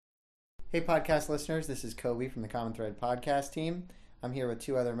Hey, podcast listeners, this is Kobe from the Common Thread podcast team. I'm here with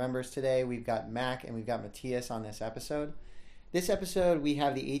two other members today. We've got Mac and we've got Matthias on this episode. This episode, we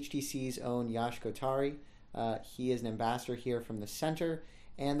have the HTC's own Yash Kotari. He is an ambassador here from the center.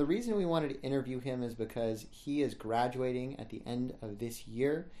 And the reason we wanted to interview him is because he is graduating at the end of this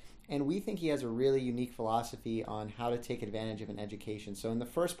year. And we think he has a really unique philosophy on how to take advantage of an education. So in the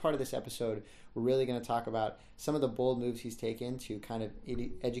first part of this episode, we're really going to talk about some of the bold moves he's taken to kind of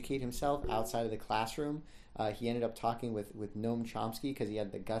educate himself outside of the classroom. He ended up talking with Noam Chomsky because he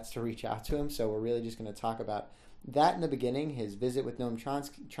had the guts to reach out to him. So we're really just going to talk about that in the beginning, his visit with Noam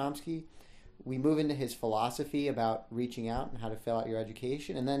Chomsky. We move into his philosophy about reaching out and how to fill out your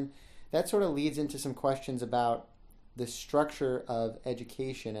education. And then that sort of leads into some questions about the structure of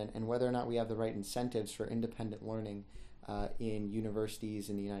education and whether or not we have the right incentives for independent learning in universities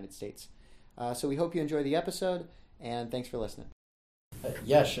in the United States. So we hope you enjoy the episode, and thanks for listening.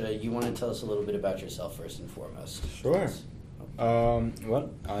 Yash, you want to tell us a little bit about yourself first and foremost? Sure.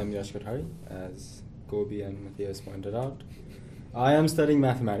 Well, I'm Yash Kotari, as Kobe and Matthias pointed out. I am studying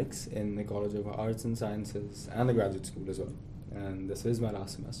mathematics in the College of Arts and Sciences and the graduate school as well, and this is my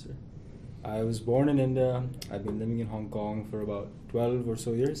last semester. I was born in India. I've been living in Hong Kong for about 12 or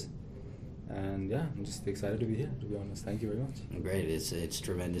so years. And yeah, I'm just excited to be here, to be honest. Thank you very much. Great. It's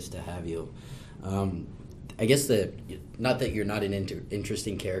tremendous to have you. I guess not that you're not an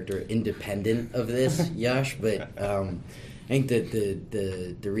interesting character independent of this, Yash, but I think that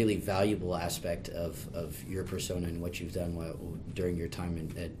the really valuable aspect of your persona and what you've done during your time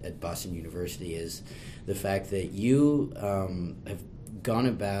at Boston University is the fact that you have gone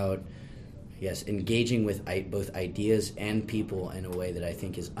about engaging with both ideas and people in a way that I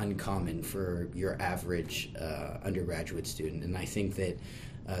think is uncommon for your average undergraduate student. And I think that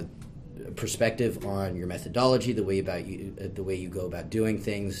perspective on your methodology, the way you go about doing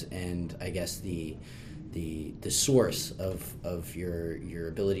things, and I guess the source of your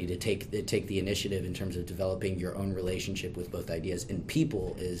ability to take the initiative in terms of developing your own relationship with both ideas and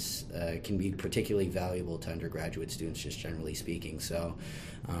people can be particularly valuable to undergraduate students, just generally speaking. So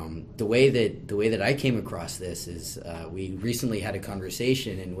the way that I came across this is we recently had a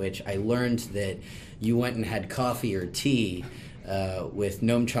conversation in which I learned that you went and had coffee or tea with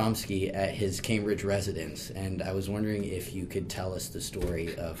Noam Chomsky at his Cambridge residence, and I was wondering if you could tell us the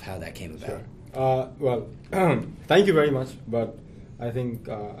story of how that came about. Sure. Well, thank you very much, but I think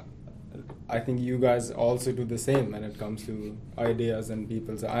you guys also do the same when it comes to ideas and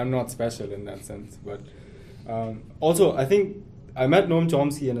people. So I'm not special in that sense, but also I think I met Noam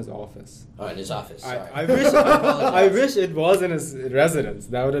Chomsky in his office. Oh, in his office. Sorry. I wish it was in his residence.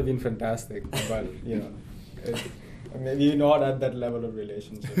 That would have been fantastic, but maybe not at that level of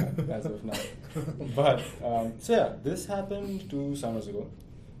relationship as of now. But so yeah, this happened 2 summers ago.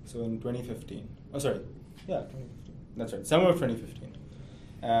 So in 2015. Oh, sorry. Yeah, 2015. That's right. Summer of 2015.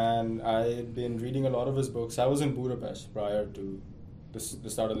 And I had been reading a lot of his books. I was in Budapest prior to the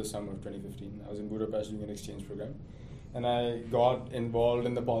start of the summer of 2015. I was in Budapest doing an exchange program. And I got involved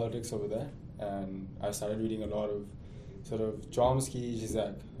in the politics over there. And I started reading a lot of sort of Chomsky,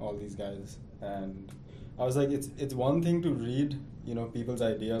 Zizek, all these guys. And I was like, it's one thing to read, people's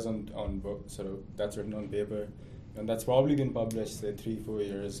ideas on books, sort of that's written on paper. And that's probably been published, say, 3-4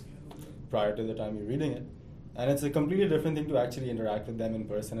 years prior to the time you're reading it. And it's a completely different thing to actually interact with them in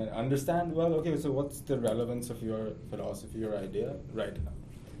person and understand, well, okay, so what's the relevance of your philosophy or idea right now?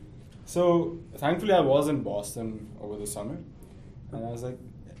 So thankfully I was in Boston over the summer. And I was like,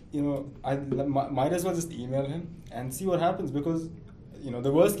 I might as well just email him and see what happens, because,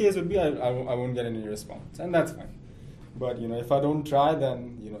 the worst case would be I won't get any response. And that's fine. But if I don't try,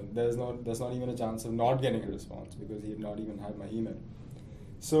 then there's not even a chance of not getting a response, because he had not even had my email.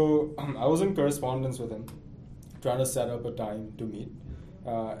 So I was in correspondence with him, trying to set up a time to meet.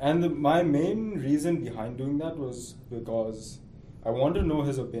 And my main reason behind doing that was because I wanted to know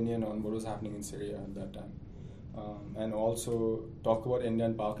his opinion on what was happening in Syria at that time, and also talk about India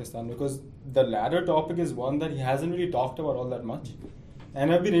and Pakistan, because the latter topic is one that he hasn't really talked about all that much. And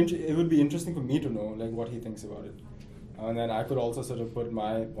it would be interesting for me to know what he thinks about it. And then I could also sort of put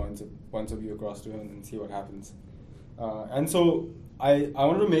my points of view across to him and see what happens. And so I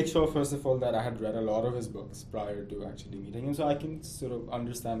wanted to make sure, first of all, that I had read a lot of his books prior to actually meeting him, so I can sort of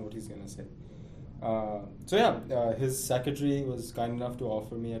understand what he's going to say. His secretary was kind enough to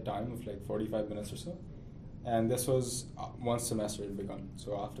offer me a time of like 45 minutes or so. And this was once semester had begun.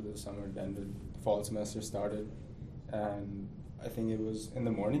 So after the summer had ended, the fall semester started. And I think it was in the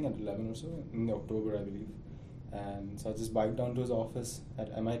morning at 11 or so, in October, I believe. And so I just biked down to his office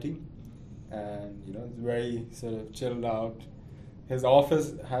at MIT, and it's very sort of chilled out. his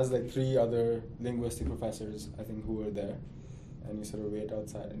office has like 3 other linguistic professors, I think, who were there. And you sort of wait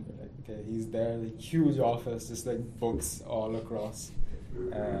outside and you're like, okay, he's there, like huge office, just like books all across.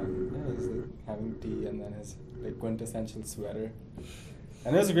 And yeah, he's like having tea and then his like quintessential sweater.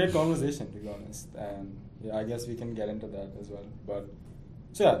 And it was a great conversation, to be honest. And yeah, I guess we can get into that as well. But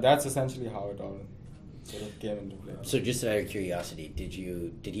so yeah, that's essentially how it all sort of came into play. So just out of curiosity,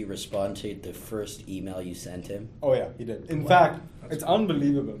 did he respond to the first email you sent him? Oh yeah, he did. In fact, it's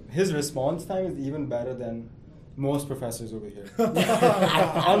unbelievable. His response time is even better than most professors over here.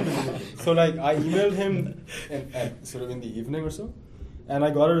 Unbelievable. So like I emailed him sort of in the evening or so, and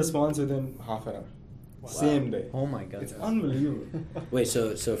I got a response within half an hour. Wow. Same day. Oh my god. It's unbelievable. Wait,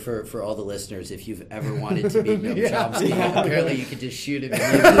 so for all the listeners, if you've ever wanted to meet Noam Chomsky, apparently you could just shoot him an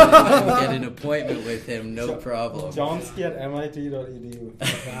email and get an appointment with him, no problem. Chomsky at MIT.edu.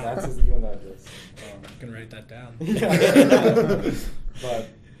 That's his email address. You can write that down. But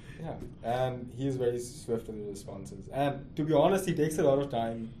yeah, and he's very swift in his responses. And to be honest, he takes a lot of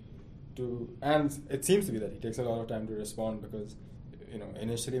time and it seems to be that he takes a lot of time to respond because, you know,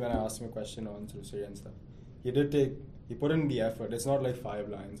 initially when I asked him a question on sort of Syrian stuff, he put in the effort. It's not like 5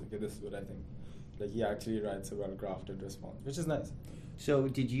 lines, okay, this is what I think. Like he actually writes a well-crafted response, which is nice. So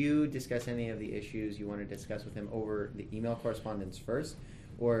did you discuss any of the issues you wanted to discuss with him over the email correspondence first,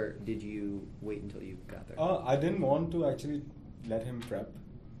 or did you wait until you got there? I didn't want to actually let him prep.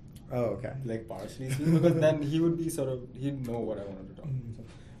 Oh, okay. Like partially, because then he'd know what I wanted to talk about. So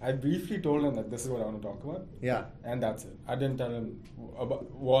I briefly told him that this is what I want to talk about. Yeah. And that's it. I didn't tell him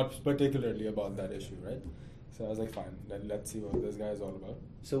what particularly about that issue, right? So I was like, fine, let's see what this guy is all about.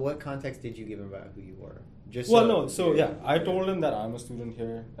 So what context did you give him about who you were? I told him that I'm a student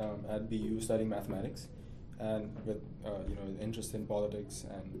here at BU studying mathematics, and with interest in politics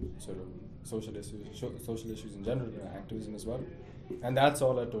and sort of social issues in general, and activism as well. And that's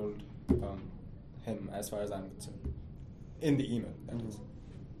all I told him as far as I'm concerned in the email. That is.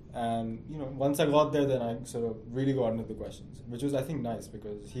 And once I got there, then I sort of really got into the questions, which was, I think, nice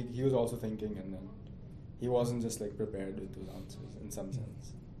because he was also thinking, and then he wasn't just like prepared with those answers in some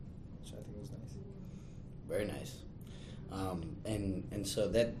sense, which I think was nice. Very nice. And so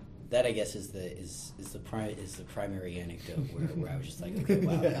that I guess is the primary anecdote where I was just like, okay,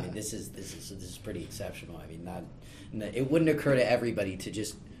 wow, I mean, this is pretty exceptional. I mean, it wouldn't occur to everybody to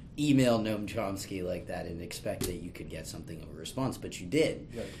just email Noam Chomsky like that and expect that you could get something of a response, but you did.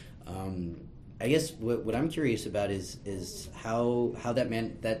 Right. I guess what I'm curious about is how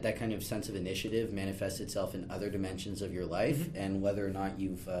that kind of sense of initiative manifests itself in other dimensions of your life, and whether or not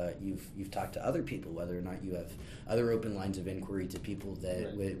you've talked to other people, whether or not you have other open lines of inquiry to people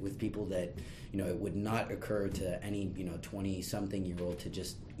that with people that it would not occur to any 20-something-year-old to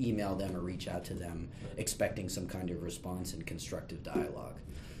just email them or reach out to them expecting some kind of response and constructive dialogue.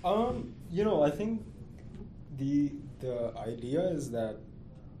 I think the idea is that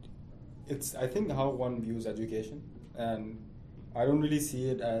it's, I think, how one views education, and I don't really see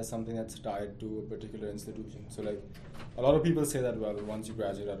it as something that's tied to a particular institution. So like a lot of people say that, well, once you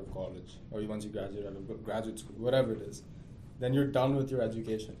graduate out of college or once you graduate out of graduate school, whatever it is, then you're done with your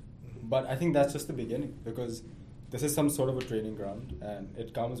education. But I think that's just the beginning, because this is some sort of a training ground, and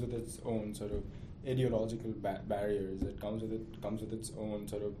it comes with its own sort of ideological barriers. It comes with its own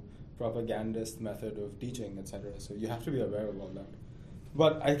sort of propagandist method of teaching, etc. So you have to be aware of all that.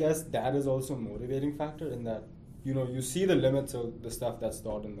 But I guess that is also a motivating factor in that, you see the limits of the stuff that's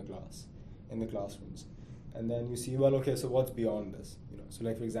taught in the classrooms. And then you see, well, okay, so what's beyond this? So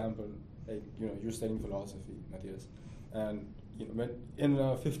like, for example, like, you're studying philosophy, Matthias, and, in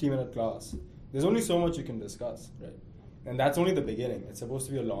a 50-minute class, there's only so much you can discuss, right? And that's only the beginning. It's supposed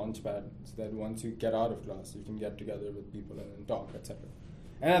to be a launch pad so that once you get out of class, you can get together with people and then talk, etc.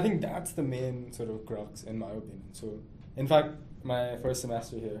 And I think that's the main sort of crux, in my opinion. So, in fact, my first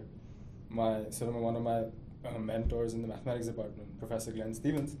semester here, one of my mentors in the mathematics department, Professor Glenn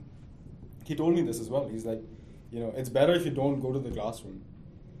Stevens, he told me this as well. He's like, it's better if you don't go to the classroom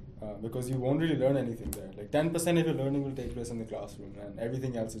because you won't really learn anything there. Like 10% of your learning will take place in the classroom, and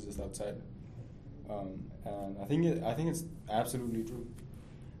everything else is just outside. And I think it's absolutely true.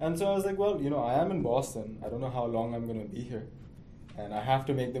 And so I was like, well, I am in Boston. I don't know how long I'm going to be here, and I have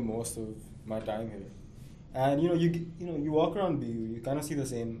to make the most of my time here. And you walk around BU, you kind of see the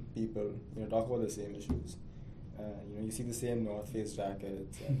same people, talk about the same issues. You see the same North Face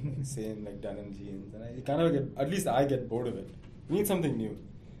jackets and same like denim jeans, and you kind of at least I get bored of it. You need something new,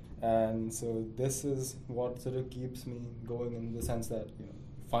 and so this is what sort of keeps me going, in the sense that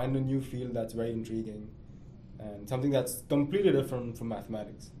find a new field that's very intriguing, and something that's completely different from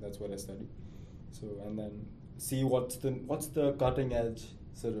mathematics. That's what I study. So, and then see what's the cutting edge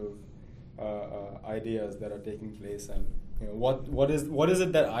sort of ideas that are taking place, and what is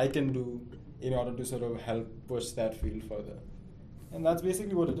it that I can do in order to sort of help push that field further. And that's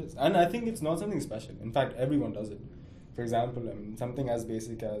basically what it is. And I think it's not something special. In fact, everyone does it. For example, something as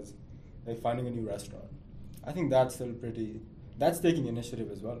basic as like finding a new restaurant. I think that's that's taking initiative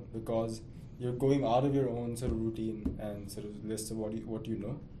as well, because you're going out of your own sort of routine and sort of list of what you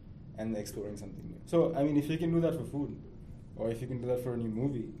know and exploring something new. So, I mean, if you can do that for food, or if you can do that for a new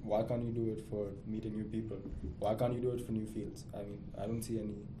movie, why can't you do it for meeting new people? Why can't you do it for new fields? I mean, I don't see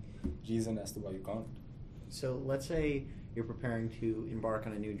any reason as to why you can't. So let's say you're preparing to embark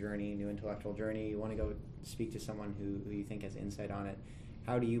on a new journey, new intellectual journey. You want to go speak to someone who you think has insight on it.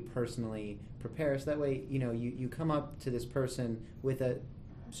 How do you personally prepare? So that way, you come up to this person with a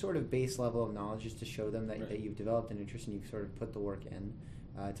sort of base level of knowledge just to show them that you've developed an interest and you've sort of put the work in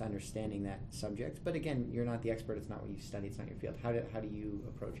to understanding that subject. But again, you're not the expert. It's not what you study. It's not your field. How do you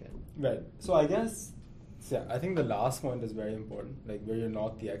approach it? Right. So I guess, I think the last point is very important, like where you're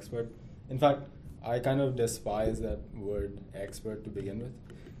not the expert. In fact, I kind of despise that word expert to begin with.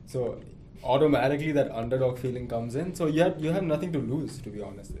 So automatically that underdog feeling comes in. So you have nothing to lose, to be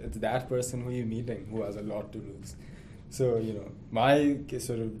honest. It's that person who you're meeting who has a lot to lose. So, my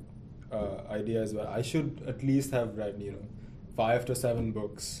sort of idea is, well, I should at least have read, 5 to 7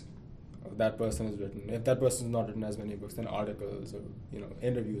 books that person has written. If that person has not written as many books, then articles or,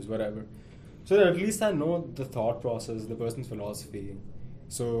 interviews, whatever. So that at least I know the thought process, the person's philosophy.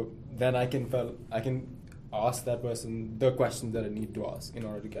 So then I can ask that person the questions that I need to ask in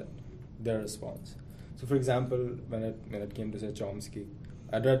order to get their response. So for example, when it came to say Chomsky,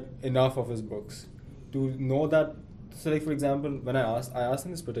 I read enough of his books to know that. So like for example, when I asked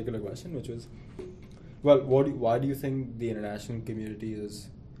him this particular question, which was, well, why do you think the international community is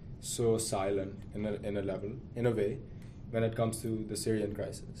so silent in a way when it comes to the Syrian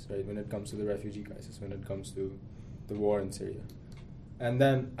crisis, right? When it comes to the refugee crisis, when it comes to the war in Syria. And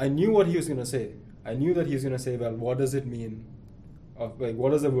then I knew what he was going to say. I knew that he was going to say, well, what does it mean?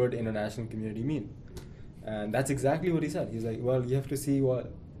 What does the word international community mean? And that's exactly what he said. He's like, well, you have to see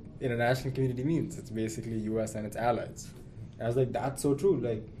what international community means. It's basically US and its allies. And I was like, that's so true.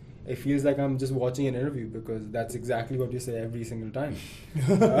 Like, it feels like I'm just watching an interview because that's exactly what you say every single time.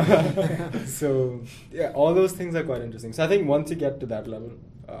 So, yeah, all those things are quite interesting. So I think once you get to that level,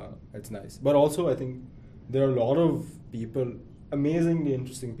 it's nice. But also, I think there are a lot of people, amazingly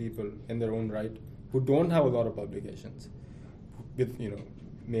interesting people in their own right, who don't have a lot of publications. With,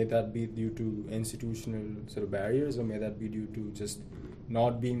 may that be due to institutional sort of barriers, or may that be due to just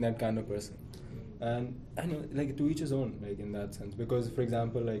not being that kind of person. And I know, like, to each his own, like, in that sense. Because, for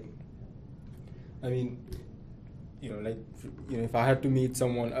example, like, I mean, if I had to meet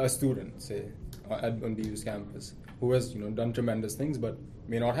someone, a student, say, on BU's campus, who has, done tremendous things, but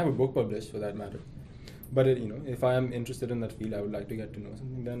may not have a book published, for that matter. But, if I am interested in that field, I would like to get to know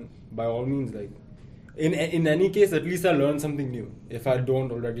something, then by all means, like, in any case, at least I learn something new, if I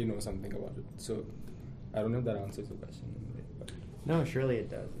don't already know something about it. So, I don't know if that answers the question. But. No, surely it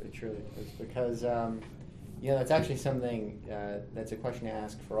does. It surely does. Because, that's actually something that's a question to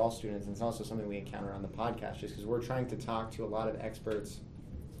ask for all students, and it's also something we encounter on the podcast, just because we're trying to talk to a lot of experts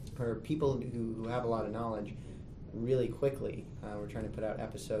or people who have a lot of knowledge really quickly. We're trying to put out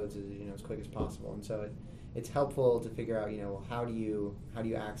episodes as quick as possible, and so it's helpful to figure out how do you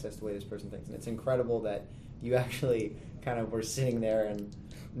access the way this person thinks. And it's incredible that you actually kind of were sitting there and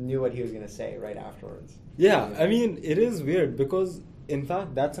knew what he was going to say right afterwards. Yeah, I mean, it is weird because in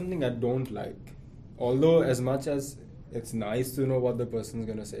fact that's something I don't like. Although as much as it's nice to know what the person's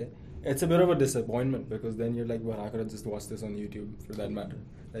going to say, it's a bit of a disappointment because then you're like, well, I could have just watched this on YouTube for that matter.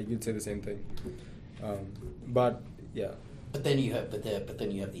 Like, you'd say the same thing. But yeah. But then you have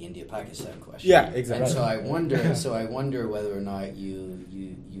the India-Pakistan question. Yeah, exactly. And so I wonder whether or not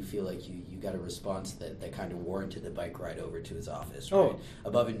you feel like you got a response that kind of warranted the bike ride over to his office, right? Oh.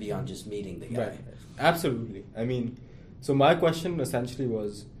 Above and beyond just meeting the guy. Right. Absolutely. I mean, so my question essentially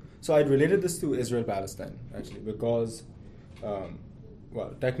was, so I'd related this to Israel-Palestine, actually, because,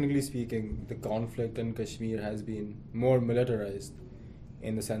 technically speaking, the conflict in Kashmir has been more militarized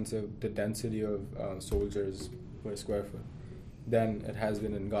in the sense of the density of soldiers per square foot than it has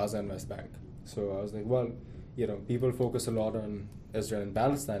been in Gaza and West Bank. So I was like, well, people focus a lot on Israel and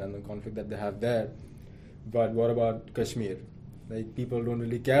Palestine and the conflict that they have there, but what about Kashmir? Like, people don't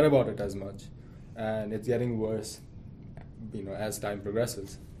really care about it as much, and it's getting worse, as time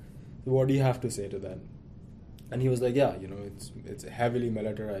progresses. So what do you have to say to that? And he was like, yeah, it's heavily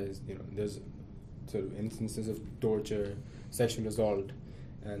militarized. There's sort of instances of torture, sexual assault,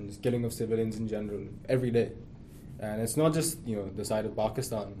 and just killing of civilians in general every day. And it's not just the side of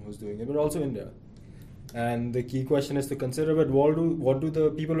Pakistan who's doing it, but also India. And the key question is to consider, but what do the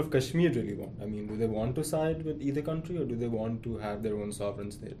people of Kashmir really want? I mean, do they want to side with either country, or do they want to have their own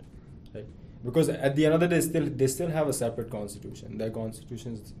sovereign state? Right? Because at the end of the day, they still have a separate constitution. Their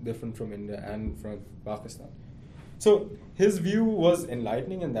constitution is different from India and from Pakistan. So his view was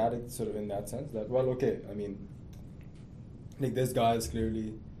enlightening in that in that sense that, well, okay, I mean, like, this guy is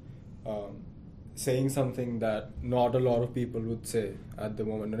clearly saying something that not a lot of people would say at the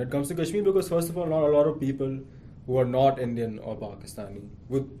moment when it comes to Kashmir, because first of all, not a lot of people who are not Indian or Pakistani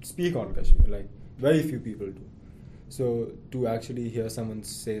would speak on Kashmir. Like, very few people do. So to actually hear someone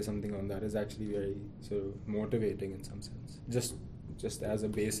say something on that is actually very sort of motivating in some sense. Just as a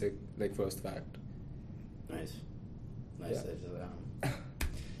basic, like, first fact. Nice. Yeah.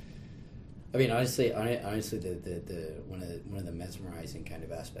 I mean, honestly, the one of the mesmerizing kind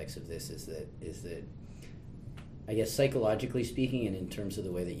of aspects of this is that I guess psychologically speaking, and in terms of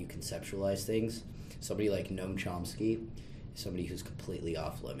the way that you conceptualize things, somebody like Noam Chomsky is somebody who's completely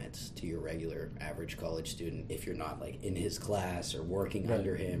off limits to your regular average college student if you're not like in his class or working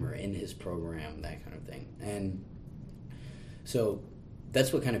under him or in his program, that kind of thing. And so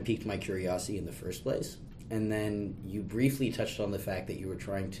that's what kind of piqued my curiosity in the first place. And then you briefly touched on the fact that you were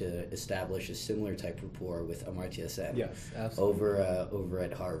trying to establish a similar type rapport with Amartya Sen. Yes, absolutely. Over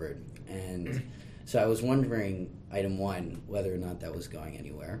at Harvard. And so I was wondering, item one, whether or not that was going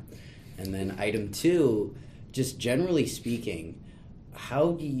anywhere. And then item two, just generally speaking,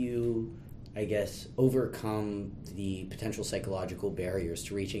 how do you, I guess, overcome the potential psychological barriers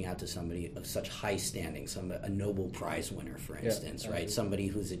to reaching out to somebody of such high standing, a Nobel Prize winner, for instance, right? Somebody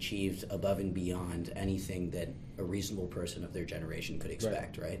who's achieved above and beyond anything that a reasonable person of their generation could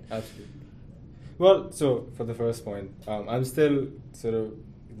expect, right? Absolutely. Well, so for the first point, I'm still sort of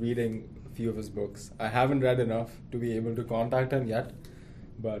reading a few of his books. I haven't read enough to be able to contact him yet,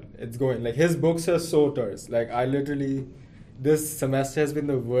 but it's going. Like, his books are so terse. Like, this semester has been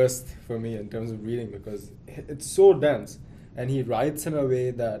the worst for me in terms of reading because it's so dense, and he writes in a way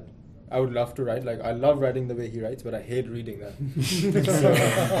that I would love to write. Like, I love writing the way he writes, but I hate reading that. So,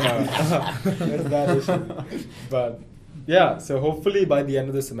 there's that issue. But yeah, so hopefully by the end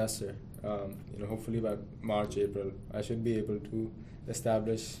of the semester, hopefully by March, April, I should be able to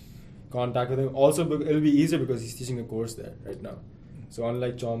establish contact with him. Also, it'll be easier because he's teaching a course there right now. So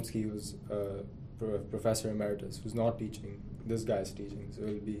unlike Chomsky, who's Professor Emeritus, who's not teaching, this guy's teaching. So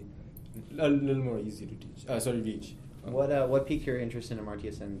it'll be a little more easy to reach. What piqued your interest in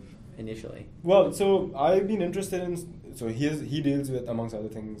Amartya Sen initially? Well, so I've been interested in, so he deals with, amongst other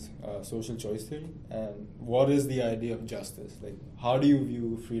things, social choice theory, and what is the idea of justice? Like, how do you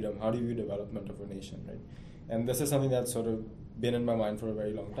view freedom? How do you view development of a nation, right? And this is something that's sort of been in my mind for a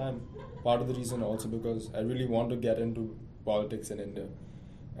very long time. Part of the reason also because I really want to get into politics in India.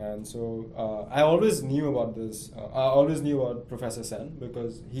 And so I always knew about this. I always knew about Professor Sen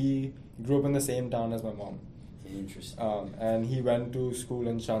because he grew up in the same town as my mom. Interesting. And he went to school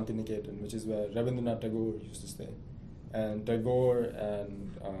in Shantiniketan, which is where Rabindranath Tagore used to stay. And Tagore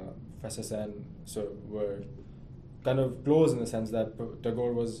and Professor Sen were kind of close in the sense that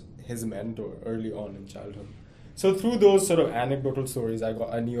Tagore was his mentor early on in childhood. So through those sort of anecdotal stories,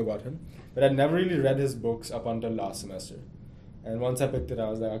 I knew about him. But I'd never really read his books up until last semester. And once I picked it, I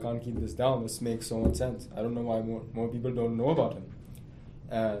was like, I can't keep this down. This makes so much sense. I don't know why more people don't know about him.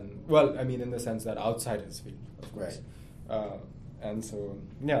 And, well, I mean, in the sense that outside his field, of course. Right. And so,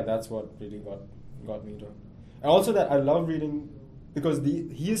 yeah, that's what really got me to. And also that I love reading, because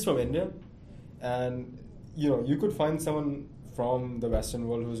he is from India, and, you could find someone from the Western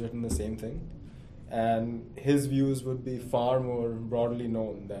world who's written the same thing, and his views would be far more broadly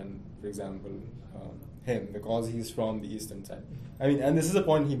known than, for example, him, because he's from the eastern side. I mean, and this is a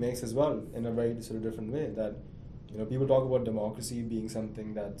point he makes as well in a very sort of different way, that people talk about democracy being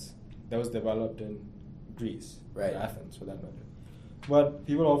something that was developed in Greece, right, or Athens for that matter. But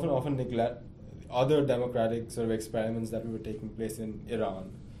people often neglect other democratic sort of experiments that were taking place in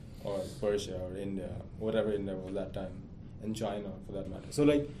Iran or Persia or India, whatever India was that time, and China for that matter. So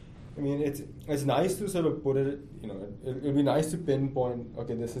I mean, it's nice to sort of put it, it'd be nice to pinpoint,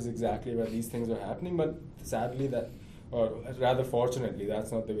 okay, this is exactly where these things are happening, but sadly or rather fortunately,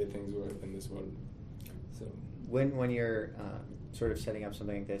 that's not the way things work in this world. So when you're sort of setting up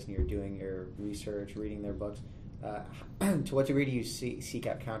something like this and you're doing your research, reading their books, to what degree do you seek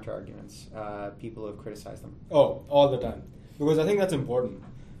out counter arguments? People who have criticized them. Oh, all the time, because I think that's important.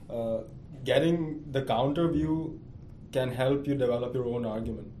 Getting the counter view can help you develop your own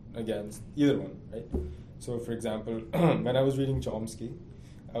argument against either one, right? So, for example, when I was reading Chomsky,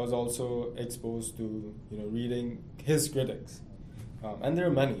 I was also exposed to reading his critics, and there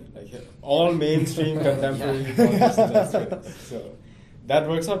are many, like all mainstream contemporary politicians as critics. So that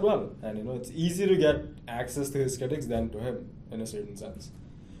works out well, and it's easy to get access to his critics than to him in a certain sense.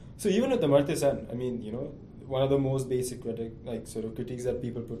 So even with Amartya Sen, I mean, one of the most basic critiques that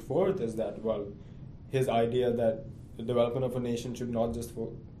people put forth is that his idea that the development of a nation should not just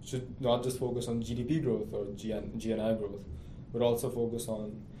focus on GDP growth or GNI growth, but also focus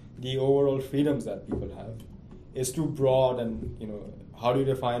on the overall freedoms that people have, is too broad. And how do you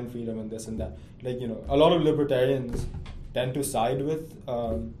define freedom and this and that? A lot of libertarians tend to side with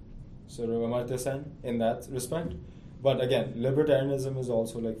Amartya Sen in that respect. But again, libertarianism is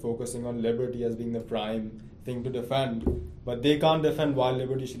also focusing on liberty as being the prime thing to defend, but they can't defend why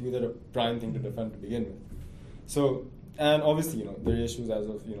liberty should be the prime thing to defend to begin with. So, and obviously, there are issues as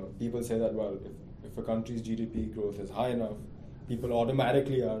of, people say that, if a country's GDP growth is high enough, people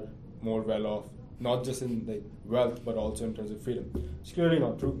automatically are more well off, not just in wealth, but also in terms of freedom. It's clearly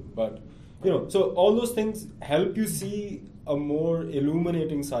not true, but, so all those things help you see a more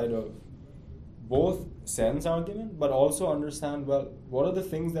illuminating side of both Sen's argument, but also understand, what are the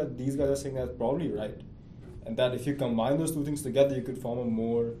things that these guys are saying that's probably right? And that if you combine those two things together, you could form a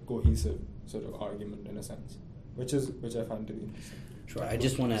more cohesive sort of argument in a sense, which I find to be interesting. Sure. I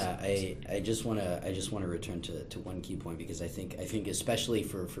just want to return to one key point, because I think especially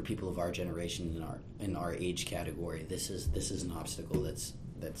for people of our generation in our age category, this is an obstacle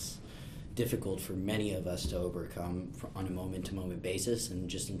that's difficult for many of us to overcome on a moment-to-moment basis, and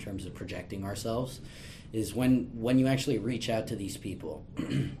just in terms of projecting ourselves, is when you actually reach out to these people,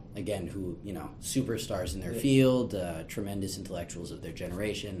 again, who, superstars in their field, tremendous intellectuals of their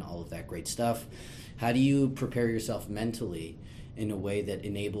generation, all of that great stuff. How do you prepare yourself mentally in a way that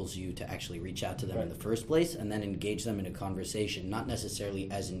enables you to actually reach out to them in the first place, and then engage them in a conversation, not necessarily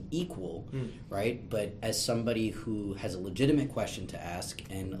as an equal, right, but as somebody who has a legitimate question to ask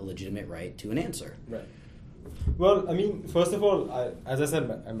and a legitimate right to an answer? Right. Well, I mean, first of all, as I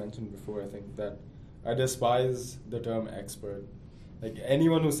said, I mentioned before, I think that I despise the term expert.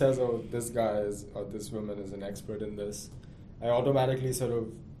 Anyone who says, oh, this guy is, or this woman is an expert in this, I automatically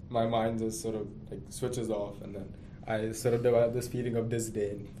my mind just switches off, and then I develop this feeling of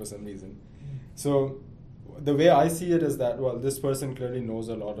disdain for some reason. So the way I see it is that, this person clearly knows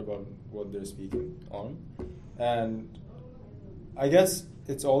a lot about what they're speaking on. And I guess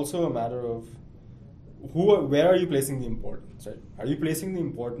it's also a matter of where are you placing the importance, right? Are you placing the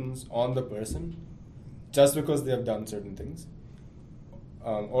importance on the person just because they have done certain things?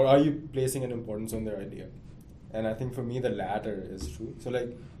 Or are you placing an importance on their idea? And I think for me, the latter is true. So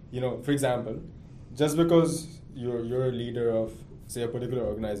for example, just because you're a leader of, say, a particular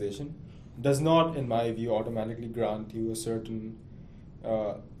organization, does not, in my view, automatically grant you a certain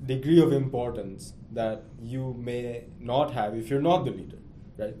degree of importance that you may not have if you're not the leader,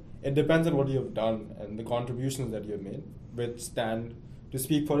 right? It depends on what you have done and the contributions that you have made, which stand to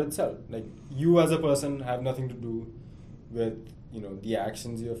speak for itself. You as a person have nothing to do with the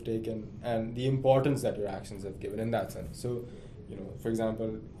actions you have taken and the importance that your actions have given in that sense. So, for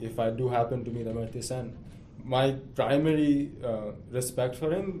example, if I do happen to meet Amartya Sen, my primary respect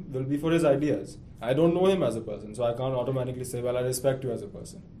for him will be for his ideas. I don't know him as a person, so I can't automatically say, I respect you as a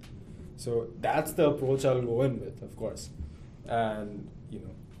person. So that's the approach I'll go in with, of course. And,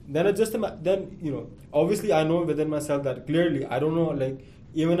 then it's just, obviously I know within myself that clearly I don't know,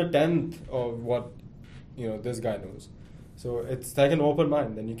 even a tenth of what, this guy knows. So it's like an open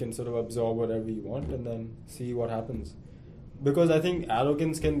mind, then you can absorb whatever you want and then see what happens. Because I think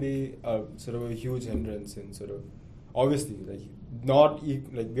arrogance can be a huge hindrance in obviously we're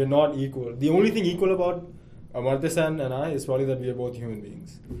not equal. The only thing equal about Amartya Sen and I is probably that we are both human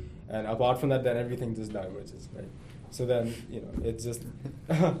beings, and apart from that, then everything just diverges, right? So then it's just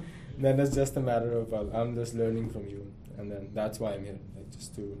then it's just a matter of I'm just learning from you, and then that's why I'm here,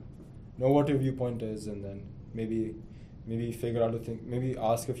 just to know what your viewpoint is, and then maybe figure out maybe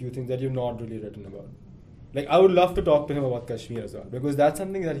ask a few things that you've not really written about. I would love to talk to him about Kashmir as well, because that's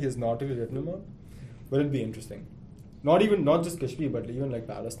something that he has not really written about, but it'd be interesting. Not just Kashmir, but even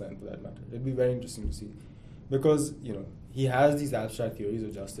Palestine for that matter. It'd be very interesting to see, because he has these abstract theories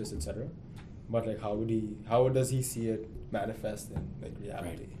of justice, etc. But how does he see it manifest in reality?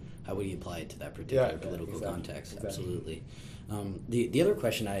 Right. How would he apply it to that particular political context? Exactly. Absolutely. The other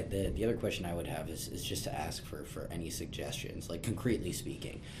question I would have is just to ask for any suggestions, concretely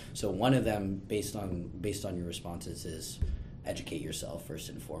speaking. So one of them, based on your responses, is educate yourself first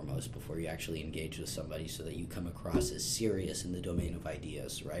and foremost before you actually engage with somebody, so that you come across as serious in the domain of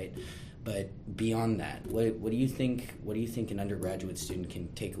ideas, right? But beyond that, what do you think? What do you think an undergraduate student can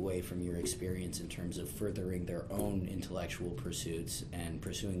take away from your experience in terms of furthering their own intellectual pursuits and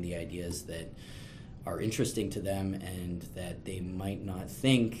pursuing the ideas that are interesting to them and that they might not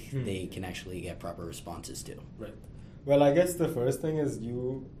think they can actually get proper responses to? Right. Well, I guess the first thing is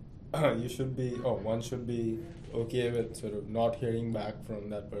one should be okay with sort of not hearing back from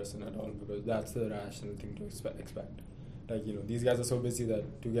that person at all, because that's the rational thing to expect. Like, these guys are so busy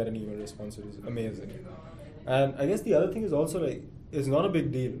that to get an email response is amazing. And I guess the other thing is also, like, it's not a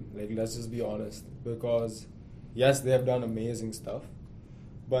big deal. Like, let's just be honest. Because, yes, they have done amazing stuff,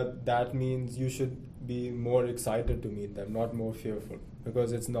 but that means you should be more excited to meet them, not more fearful.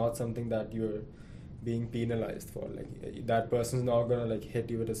 Because it's not something that you're being penalized for. Like, that person's not going to, like, hit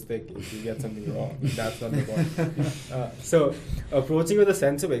you with a stick if you get something wrong. That's not the point. So, approaching with a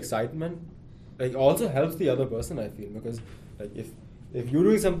sense of excitement, like, also helps the other person, I feel, because, like, if you're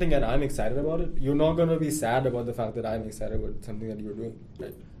doing something and I'm excited about it, you're not going to be sad about the fact that I'm excited about something that you're doing,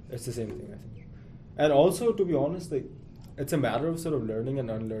 right? It's the same thing, I think. And also, to be honest, like, it's a matter of sort of learning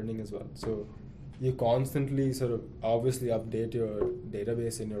and unlearning as well. So you constantly sort of obviously update your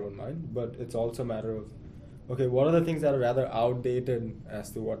database in your own mind, but it's also a matter of, okay, what are the things that are rather outdated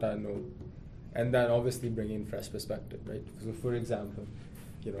as to what I know? And then obviously bring in fresh perspective, right? So, for example,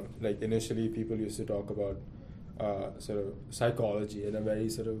 like, initially people used to talk about sort of psychology in a very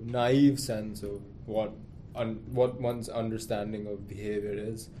sort of naive sense of what one's understanding of behavior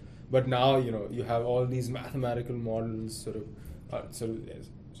is. But now, you have all these mathematical models sort of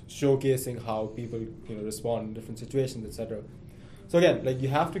showcasing how people, respond in different situations, etc. So again, like, you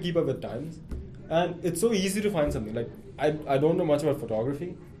have to keep up with times, and it's so easy to find something. Like, I don't know much about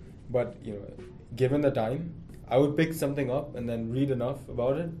photography, but given the time, I would pick something up and then read enough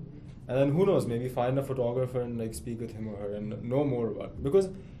about it, and then who knows, maybe find a photographer and, like, speak with him or her and know more about it. Because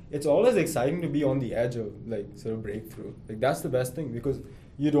it's always exciting to be on the edge of, like, sort of breakthrough. Like, that's the best thing, because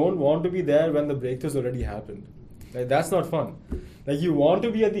you don't want to be there when the breakthrough's already happened. Like, that's not fun. Like, you want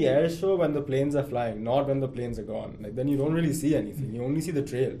to be at the air show when the planes are flying, not when the planes are gone. Like, then you don't really see anything. You only see the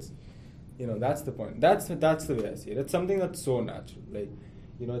trails. That's the point. That's the way I see it. It's something that's so natural. Like,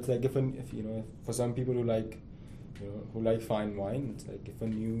 it's like if for some people who like fine wine, it's like if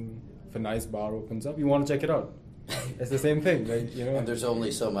a nice bar opens up, you want to check it out. It's the same thing, like, And there's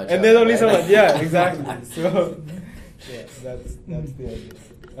only so much. And there's only so much. Yeah, exactly. So, yeah, that's the idea.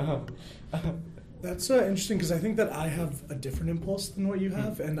 That's interesting, because I think that I have a different impulse than what you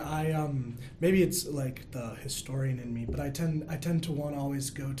have, and I maybe it's like the historian in me, but I tend to want to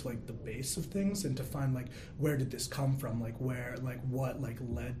always go to, like, the base of things and to find, like, where did this come from, like, where, like, what, like,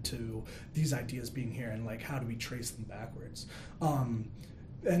 led to these ideas being here, and, like, how do we trace them backwards.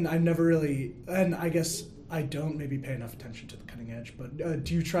 And I never really, and I guess I don't maybe pay enough attention to the cutting edge, but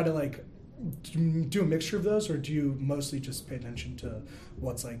do you try to, like, do a mixture of those, or do you mostly just pay attention to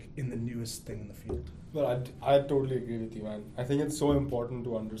what's, like, in the newest thing in the field? Well, I totally agree with you, man. I think it's so important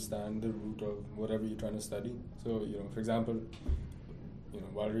to understand the root of whatever you're trying to study. So, for example,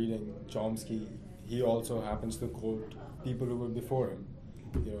 while reading Chomsky, he also happens to quote people who were before him,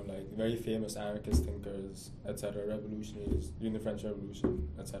 like very famous anarchist thinkers, etc., revolutionaries during the French Revolution,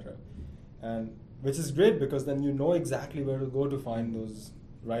 etc. And which is great, because then you know exactly where to go to find those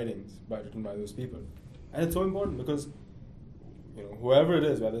writings written by those people. And it's so important because, whoever it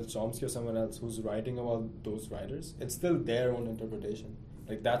is, whether it's Chomsky or someone else who's writing about those writers, it's still their own interpretation.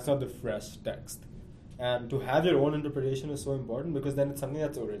 Like, that's not the fresh text. And to have your own interpretation is so important, because then it's something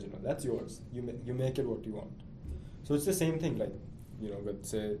that's original. That's yours. You make it what you want. So it's the same thing, like, with,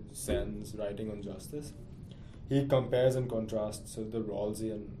 say, Sen's writing on justice. He compares and contrasts sort of the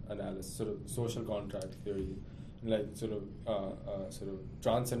Rawlsian analysis, sort of social contract theory, like sort of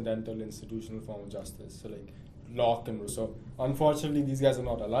transcendental institutional form of justice. So, like, Locke and Rousseau. Unfortunately, these guys are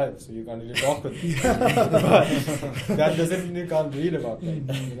not alive, so you can't really talk with them. But that doesn't mean you can't read about them,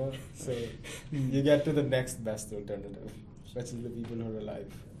 So you get to the next best alternative, which is the people who are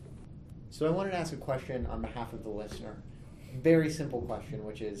alive. So I wanted to ask a question on behalf of the listener. Very simple question,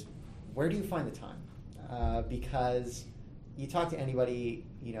 which is, where do you find the time? Because you talk to anybody,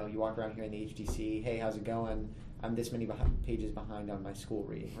 you walk around here in the HTC, hey, how's it going? I'm this many pages behind on my school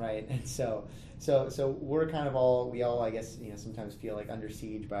reading, right? And so we're kind of we all, I guess, sometimes feel like under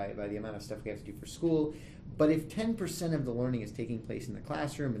siege by the amount of stuff we have to do for school. But if 10% of the learning is taking place in the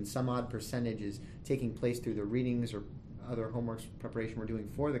classroom and some odd percentage is taking place through the readings or other homework preparation we're doing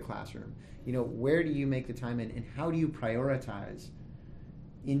for the classroom, where do you make the time and how do you prioritize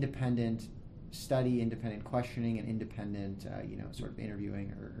independent study, independent questioning, and independent, sort of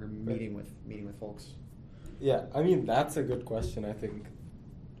interviewing or meeting with folks? Yeah, I mean, that's a good question, I think.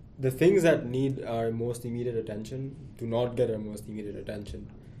 the things that need our most immediate attention do not get our most immediate attention.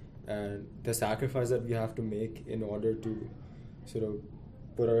 And the sacrifice that we have to make in order to sort of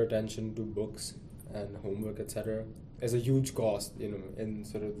put our attention to books and homework, etc., is a huge cost, in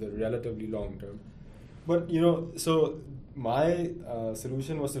sort of the relatively long term. But, so my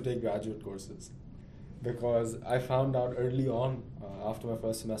solution was to take graduate courses, because I found out early on, after my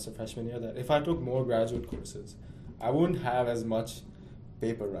first semester freshman year, that if I took more graduate courses, I wouldn't have as much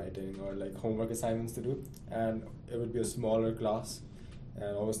paper writing or like homework assignments to do, and it would be a smaller class.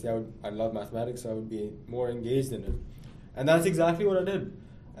 And obviously I love mathematics, so I would be more engaged in it. And that's exactly what I did.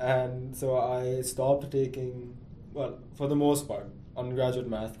 And so I stopped taking, well, for the most part, undergraduate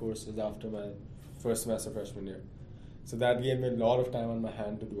math courses after my first semester freshman year. So that gave me a lot of time on my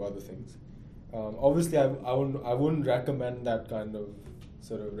hand to do other things. Obviously, I wouldn't recommend that kind of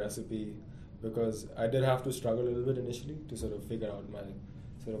sort of recipe, because I did have to struggle a little bit initially to sort of figure out my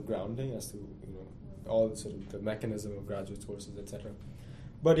sort of grounding as to all sort of the mechanism of graduate courses, etc.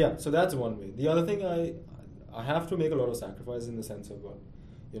 But yeah, so that's one way. The other thing, I have to make a lot of sacrifices in the sense of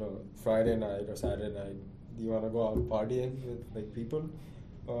Friday night or Saturday night. Do you want to go out partying with like people,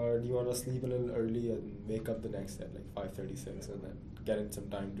 or do you want to sleep a little early and wake up the next day at like 5:36 and then get in some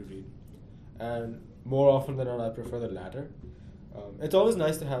time to read? And more often than not, I prefer the latter. It's always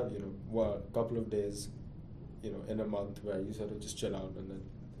nice to have a couple of days, in a month where you sort of just chill out and then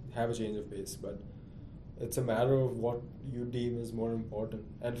have a change of pace. But it's a matter of what you deem is more important.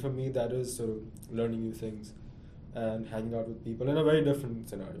 And for me, that is sort of learning new things and hanging out with people in a very different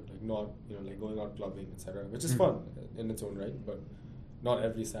scenario, like not like going out clubbing, etc., which is fun in its own right, but not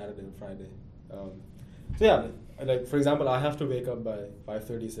every Saturday and Friday. So yeah, like for example, I have to wake up by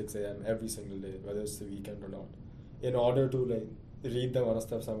 5:36 a.m. every single day, whether it's the weekend or not, in order to like read the amount of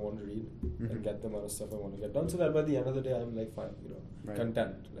stuff I want to read and get the amount of stuff I want to get done, so that by the end of the day I'm like fine, right.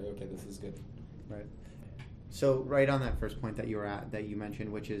 Content, like okay, this is good. Right. So right on that first point that you mentioned,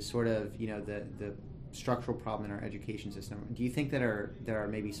 which is sort of the structural problem in our education system. Do you think that there are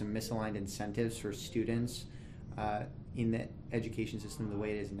maybe some misaligned incentives for students in the education system the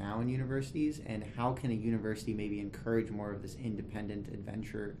way it is now in universities, and how can a university maybe encourage more of this independent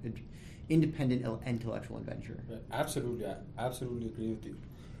intellectual adventure? Right. Absolutely, I absolutely agree with you.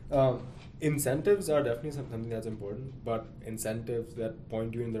 Incentives are definitely something that's important, but incentives that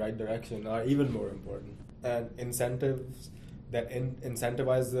point you in the right direction are even more important. And incentives that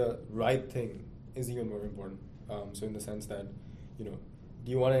incentivize the right thing is even more important. So in the sense that, do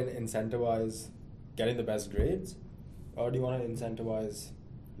you want to incentivize getting the best grades, or do you want to incentivize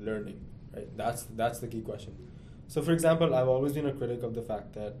learning? Right. That's the key question. So for example, I've always been a critic of the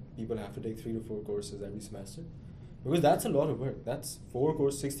fact that people have to take 3 to 4 courses every semester, because that's a lot of work. That's 4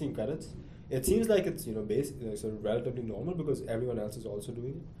 courses, 16 credits. It seems like it's sort of relatively normal because everyone else is also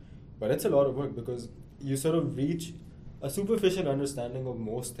doing it, but it's a lot of work because you sort of reach a superficial understanding of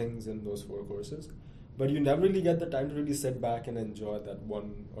most things in those 4 courses, but you never really get the time to really sit back and enjoy that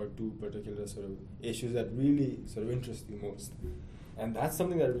 1 or 2 particular sort of issues that really sort of interest you most. And that's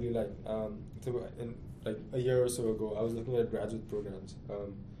something that I really like. So in like a year or so ago, I was looking at graduate programs,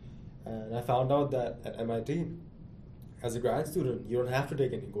 and I found out that at MIT, as a grad student, you don't have to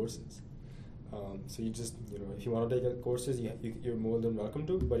take any courses. So you just, if you want to take courses, you're more than welcome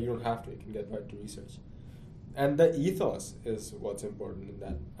to, but you don't have to. You can get right to research. And the ethos is what's important in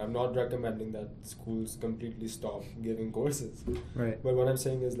that. I'm not recommending that schools completely stop giving courses. Right. But what I'm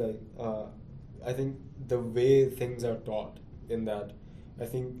saying is like, I think the way things are taught in that, I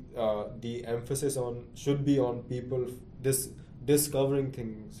think the emphasis should be on people discovering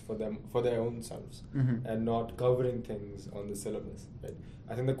things for their own selves, and not covering things on the syllabus. Right?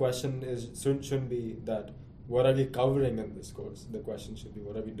 I think the question shouldn't be that what are we covering in this course. The question should be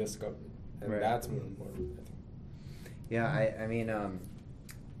what are we discovering, and that's more important, I think. Yeah, I mean,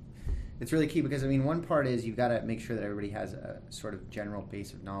 it's really key because one part is you've got to make sure that everybody has a sort of general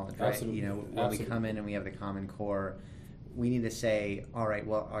base of knowledge, right? Absolutely. When we come in and we have the Common Core, we need to say, all right,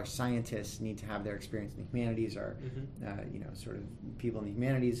 well, our scientists need to have their experience in the humanities, or sort of people in the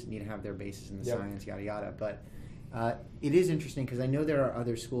humanities need to have their basis in the science, yada yada. But it is interesting because I know there are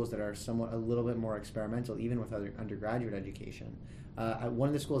other schools that are somewhat a little bit more experimental, even with other undergraduate education. One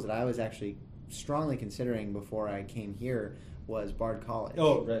of the schools that I was actually strongly considering before I came here was Bard College.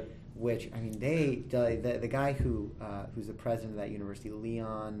 Oh, right. Which the guy who's the president of that university,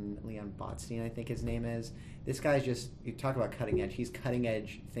 Leon Botstein, I think his name is. This guy's just, you talk about cutting edge. He's cutting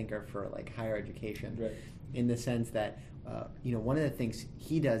edge thinker for like higher education, right. In the sense that one of the things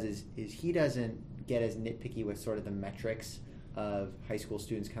he does is he doesn't get as nitpicky with sort of the metrics of high school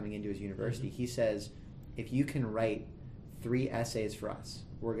students coming into his university. He says, if you can write 3 essays for us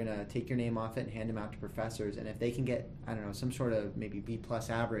we're going to take your name off it and hand them out to professors. And if they can get, I don't know, some sort of maybe B+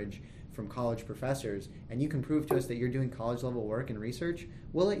 average from college professors, and you can prove to us that you're doing college level work and research,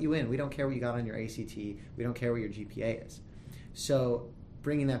 we'll let you in. We don't care what you got on your ACT. We don't care what your GPA is. So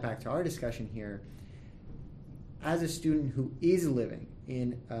bringing that back to our discussion here, as a student who is living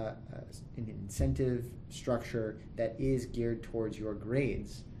in an incentive structure that is geared towards your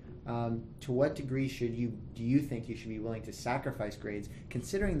grades, to what degree do you think you should be willing to sacrifice grades,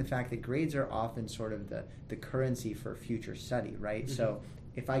 considering the fact that grades are often sort of the currency for future study, right? Mm-hmm. So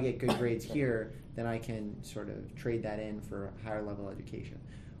if I get good grades here, then I can sort of trade that in for higher level education.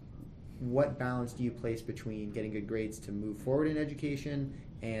 What balance do you place between getting good grades to move forward in education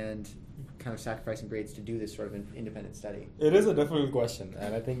and kind of sacrificing grades to do this sort of independent study? It is a difficult question,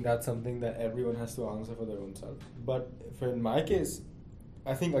 and I think that's something that everyone has to answer for their own self. But in my case,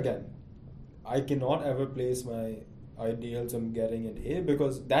 I think, again, I cannot ever place my ideals on getting an A,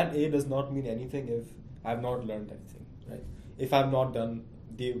 because that A does not mean anything if I've not learned anything, right? If I've not done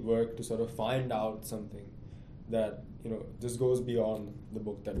the work to sort of find out something that, just goes beyond the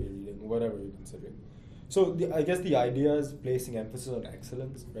book that we're reading, whatever you're considering. So I guess the idea is placing emphasis on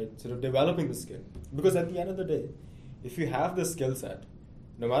excellence, right? Sort of developing the skill. Because at the end of the day, if you have the skill set,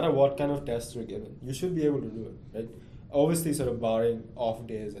 no matter what kind of tests you're given, you should be able to do it, right? Obviously, sort of barring off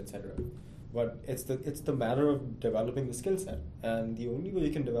days, etc. But it's the matter of developing the skill set. And the only way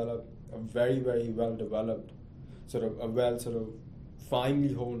you can develop a very, very well developed,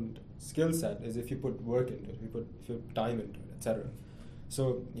 finely honed skill set is if you put work into it, if you put time into it, etc.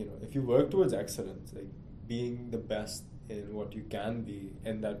 So, if you work towards excellence, like being the best in what you can be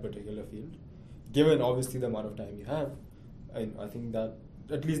in that particular field, given obviously the amount of time you have, I think that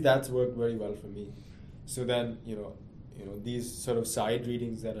at least that's worked very well for me. So then, these sort of side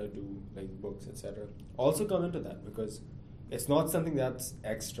readings that I do, like books, etc., also come into that, because it's not something that's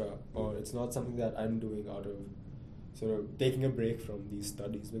extra, or it's not something that I'm doing out of sort of taking a break from these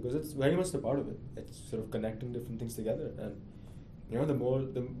studies, because it's very much a part of it. It's sort of connecting different things together, and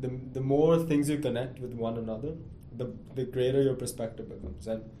the more things you connect with one another, the greater your perspective becomes,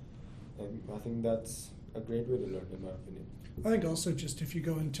 and I think that's a great way to learn, in my opinion. I think also just if you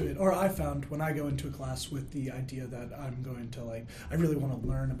go into it, or I found when I go into a class with the idea that I'm going to I really want to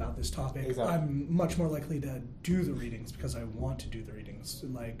learn about this topic, exactly. I'm much more likely to do the readings because I want to do the readings,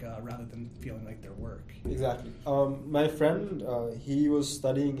 rather than feeling like they're work. Exactly. My friend, he was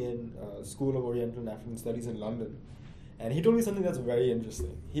studying in School of Oriental and African Studies in London, and he told me something that's very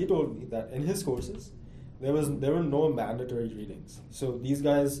interesting. He told me that in his courses, there were no mandatory readings. So these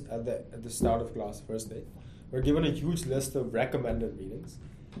guys at the start of class, first day, were given a huge list of recommended readings.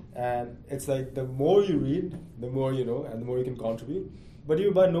 And it's like the more you read, the more you know, and the more you can contribute. But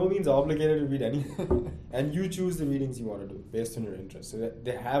you're by no means obligated to read anything. And you choose the readings you want to do based on your interests. So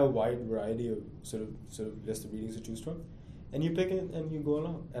they have a wide variety of sort of list of readings to choose from. And you pick it and you go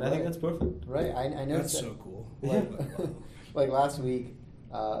along. And right. I think that's perfect. Right. I know that's so cool. Like last week,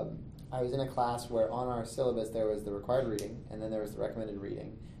 I was in a class where on our syllabus there was the required reading and then there was the recommended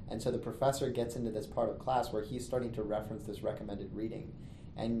reading. And so the professor gets into this part of class where he's starting to reference this recommended reading.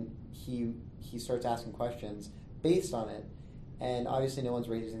 And he starts asking questions based on it. And obviously no one's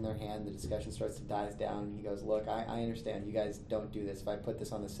raising their hand. The discussion starts to die down. And he goes, look, I understand you guys don't do this. If I put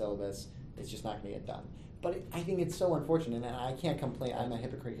this on the syllabus, it's just not going to get done. But I think it's so unfortunate. And I can't complain. I'm a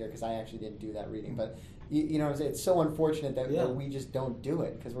hypocrite here because I actually didn't do that reading. But you know what I'm saying? It's so unfortunate that we just don't do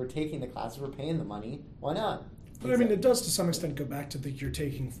it because we're taking the classes, we're paying the money. Why not? But I mean, it does to some extent go back to you're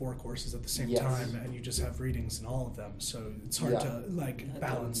taking 4 courses at the same time, and you just have readings in all of them. So it's hard to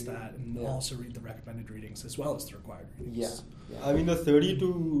balance that and also read the recommended readings as well as the required readings. Yeah. I mean, the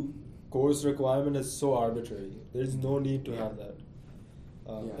 32 course requirement is so arbitrary. There's no need to have that.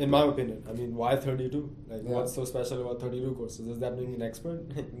 In my opinion. I mean, why 32? What's so special about 32 courses? Does that make me an expert?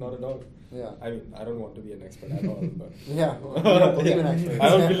 Not at all. Yeah. I mean, I don't want to be an expert at all. But you don't believe in experts. I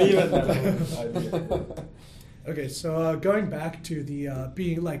don't believe in that. Okay, so going back to the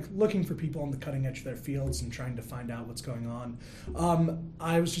looking for people on the cutting edge of their fields and trying to find out what's going on,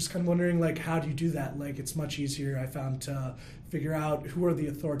 I was just kind of wondering, how do you do that? It's much easier, I found, to figure out who are the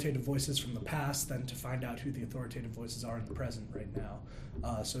authoritative voices from the past than to find out who the authoritative voices are in the present right now.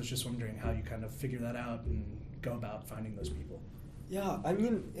 So I was just wondering how you kind of figure that out and go about finding those people. Yeah, I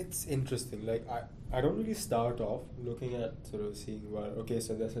mean, it's interesting. I don't really start off looking at sort of seeing,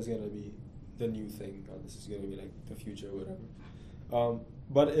 so this is going to be the new thing, or this is going to be the future or whatever.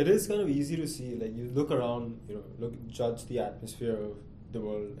 But it is kind of easy to see, you look around, judge the atmosphere of the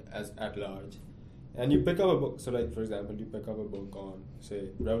world as at large, and you pick up a book. So for example, you pick up a book on, say,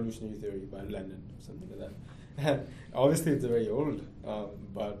 revolutionary theory by Lenin or something like that, And obviously it's very old,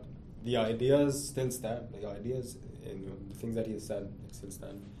 but the ideas still stand. Like ideas, the things that he has said still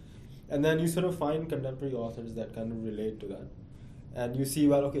stand. And then you sort of find contemporary authors that kind of relate to that. And you see,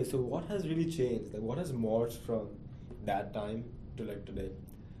 well, okay, so what has really changed? Like, what has morphed from that time to like today?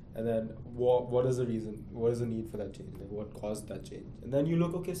 And then what is the reason? What is the need for that change? Like, what caused that change? And then you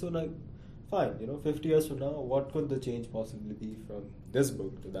look, okay, so like, fine, 50 years from now, what could the change possibly be from this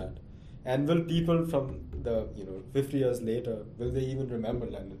book to that? And will people from the, 50 years later, will they even remember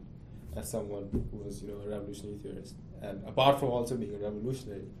Lenin as someone who was, a revolutionary theorist? And apart from also being a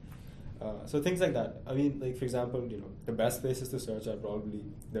revolutionary. So things like that. I mean, like, for example, the best places to search are probably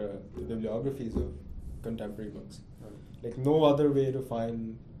the bibliographies of contemporary books. Like, no other way to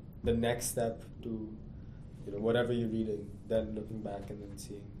find the next step to, whatever you're reading than looking back and then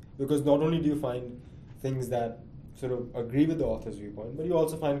seeing. Because not only do you find things that sort of agree with the author's viewpoint, but you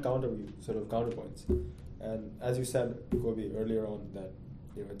also find counterpoints. And as you said, Kobe, earlier on, that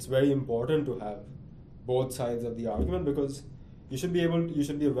it's very important to have both sides of the argument, because you should be a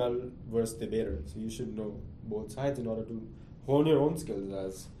well-versed debater. So you should know both sides in order to hone your own skills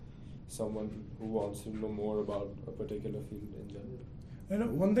as someone who wants to know more about a particular field in general. I know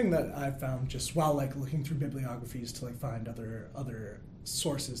one thing that I found just while like looking through bibliographies to like find other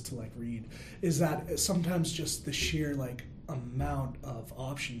sources to like read is that sometimes just the sheer like amount of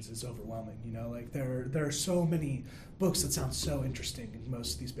options is overwhelming. Like there are so many books that sound so interesting in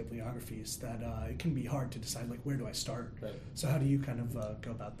most of these bibliographies that it can be hard to decide like where do I start. Right. So how do you kind of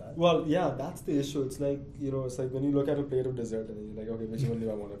go about that? Well, yeah, that's the issue. It's like it's like when you look at a plate of dessert and then you're like, okay, which one do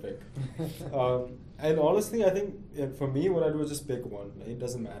I want to pick? And honestly, I think for me, what I do is just pick one. It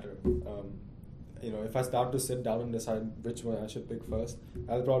doesn't matter. If I start to sit down and decide which one I should pick first,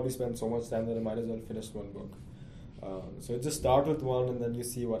 I'll probably spend so much time that I might as well finish one book. So just start with one and then you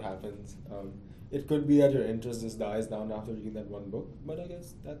see what happens. It could be that your interest just dies down after reading that one book, but I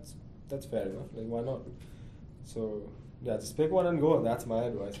guess that's fair enough. Like, why not? So yeah, just pick one and go. That's my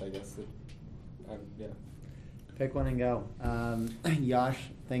advice, I guess. Yeah. Pick one and go. Yash,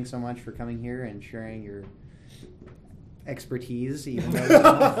 thanks so much for coming here and sharing your expertise, even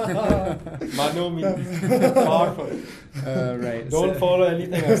though by no means. Far from it. Right. Don't follow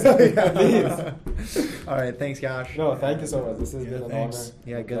anything I say, please. All right, thanks, Yash. No, thank you so much. This has been an honor.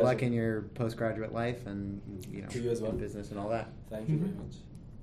 Yeah, good luck in your postgraduate life and to you as well. business and all that. Thank you very much.